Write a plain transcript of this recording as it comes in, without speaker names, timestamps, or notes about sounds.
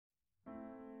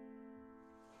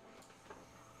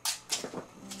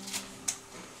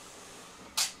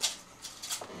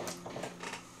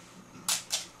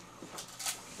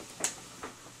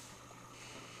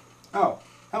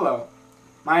Hello,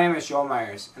 my name is Joel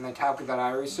Myers, and the topic that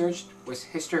I researched was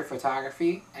history of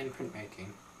photography and printmaking.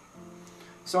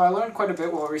 So I learned quite a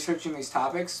bit while researching these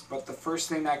topics, but the first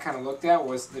thing I kind of looked at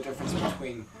was the difference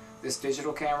between this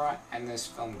digital camera and this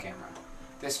film camera.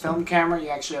 This film camera, you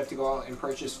actually have to go out and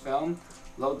purchase film,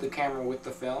 load the camera with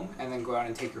the film, and then go out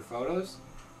and take your photos.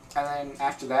 And then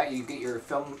after that, you get your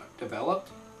film developed,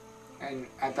 and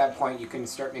at that point you can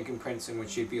start making prints in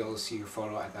which you'd be able to see your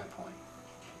photo at that point.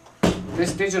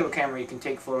 This digital camera, you can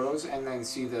take photos and then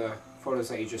see the photos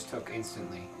that you just took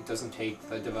instantly. It doesn't take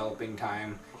the developing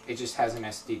time. It just has an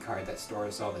SD card that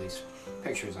stores all these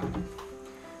pictures on it.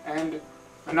 And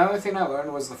another thing I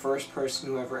learned was the first person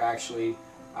who ever actually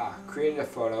created a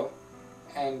photo,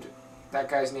 and that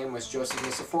guy's name was Joseph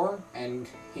Nicephore, and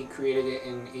he created it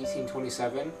in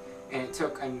 1827, and it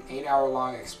took an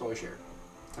 8-hour-long exposure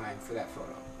time for that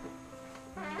photo.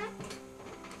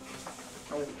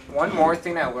 One more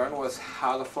thing I learned was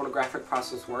how the photographic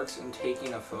process works in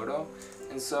taking a photo.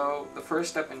 And so the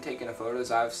first step in taking a photo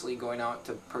is obviously going out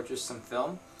to purchase some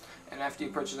film. And after you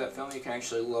purchase that film, you can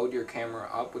actually load your camera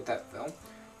up with that film.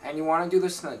 And you want to do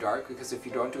this in the dark, because if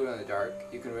you don't do it in the dark,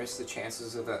 you can risk the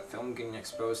chances of that film getting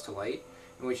exposed to light,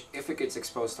 in which if it gets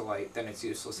exposed to light, then it's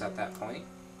useless at that point,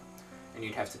 and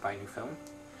you'd have to buy new film.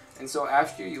 And so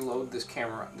after you load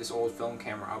this old film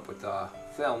camera up with the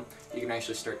film, you can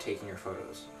actually start taking your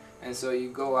photos. And so you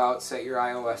go out, set your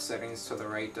iOS settings to the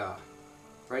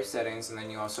right settings, and then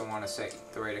you also want to set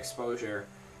the right exposure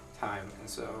time. And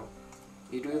so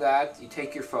you do that, you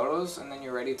take your photos, and then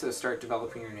you're ready to start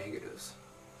developing your negatives.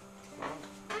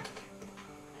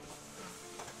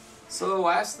 So the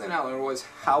last thing I learned was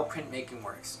how printmaking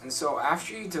works. And so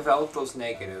after you develop those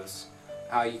negatives,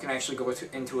 you can actually go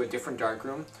into a different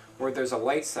darkroom where there's a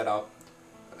light set up,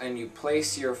 and you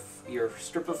place your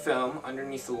strip of film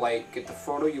underneath the light, get the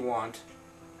photo you want,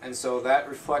 and so that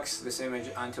reflects this image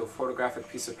onto a photographic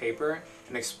piece of paper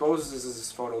and exposes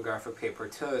this photographic paper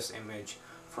to this image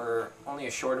for only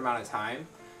a short amount of time.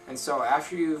 And so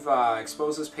after you've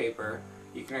exposed this paper,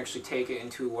 you can actually take it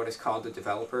into what is called the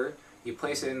developer. You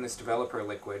place it in this developer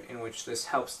liquid, in which this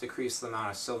helps decrease the amount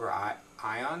of silver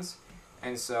ions,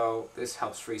 and so this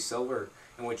helps free silver,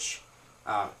 in which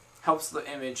helps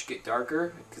the image get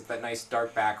darker, because that nice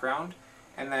dark background.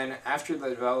 And then after the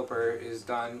developer is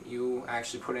done, you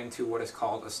actually put into what is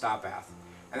called a stop bath.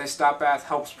 And this stop bath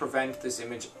helps prevent this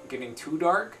image getting too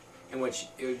dark, in which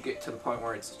it would get to the point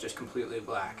where it's just completely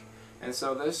black. And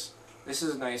so this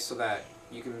is nice, so that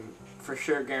you can for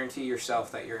sure guarantee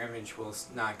yourself that your image will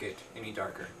not get any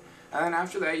darker. And then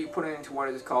after that, you put it into what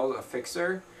is called a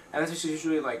fixer. And this is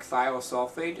usually like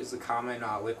thiosulfate is the common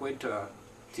liquid to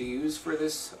use for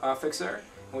this fixer,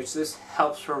 in which this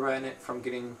helps prevent it from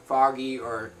getting foggy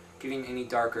or getting any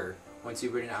darker once you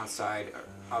bring it outside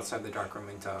the darkroom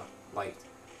into light.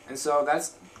 And so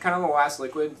that's kind of the last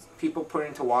liquid. People put it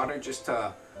into water just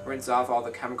to rinse off all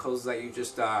the chemicals that you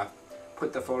just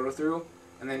put the photo through.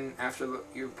 And then after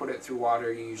you put it through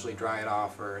water, you usually dry it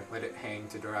off or let it hang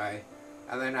to dry.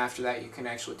 And then after that, you can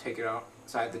actually take it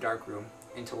outside the darkroom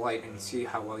into light and see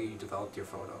how well you developed your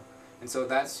photo. And so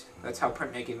that's how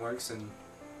printmaking works, and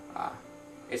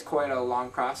it's quite a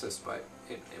long process, but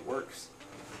it works.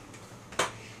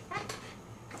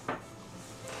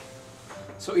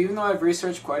 So even though I've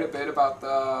researched quite a bit about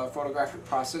the photographic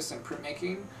process and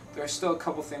printmaking, there are still a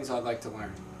couple things I'd like to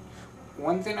learn.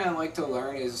 One thing I'd like to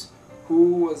learn is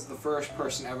who was the first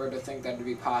person ever to think that it would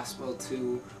be possible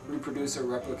to reproduce or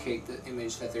replicate the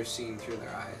image that they're seeing through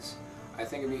their eyes. I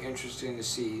think it'd be interesting to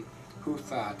see who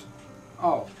thought,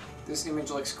 oh, this image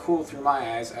looks cool through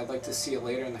my eyes, I'd like to see it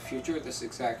later in the future, this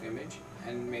exact image,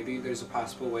 and maybe there's a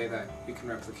possible way that we can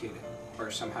replicate it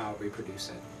or somehow reproduce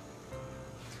it.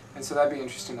 And so that'd be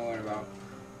interesting to learn about.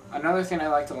 Another thing I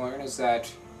like to learn is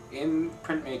that in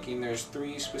printmaking, there's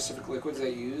 3 specific liquids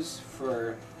that you use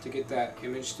to get that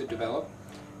image to develop.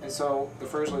 And so the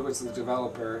first liquid is the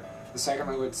developer, the second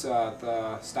liquid is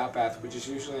the stop bath, which is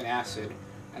usually an acid,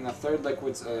 and the third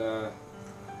liquid's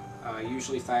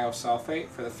usually thiosulfate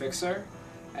for the fixer.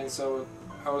 And so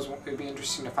it'd be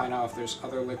interesting to find out if there's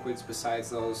other liquids besides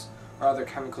those, or other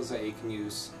chemicals that you can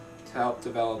use to help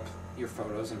develop your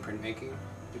photos in printmaking.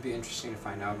 It'd be interesting to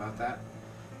find out about that.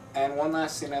 And one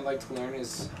last thing I'd like to learn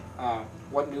is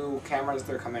what new cameras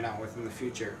they're coming out with in the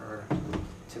future, or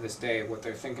to this day, what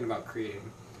they're thinking about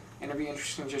creating. And it'd be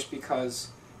interesting just because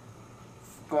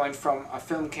going from a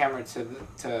film camera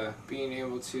to being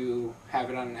able to have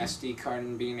it on an SD card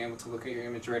and being able to look at your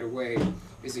image right away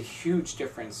is a huge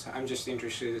difference. I'm just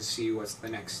interested to see what's the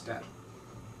next step.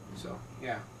 So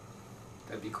yeah,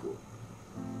 that'd be cool.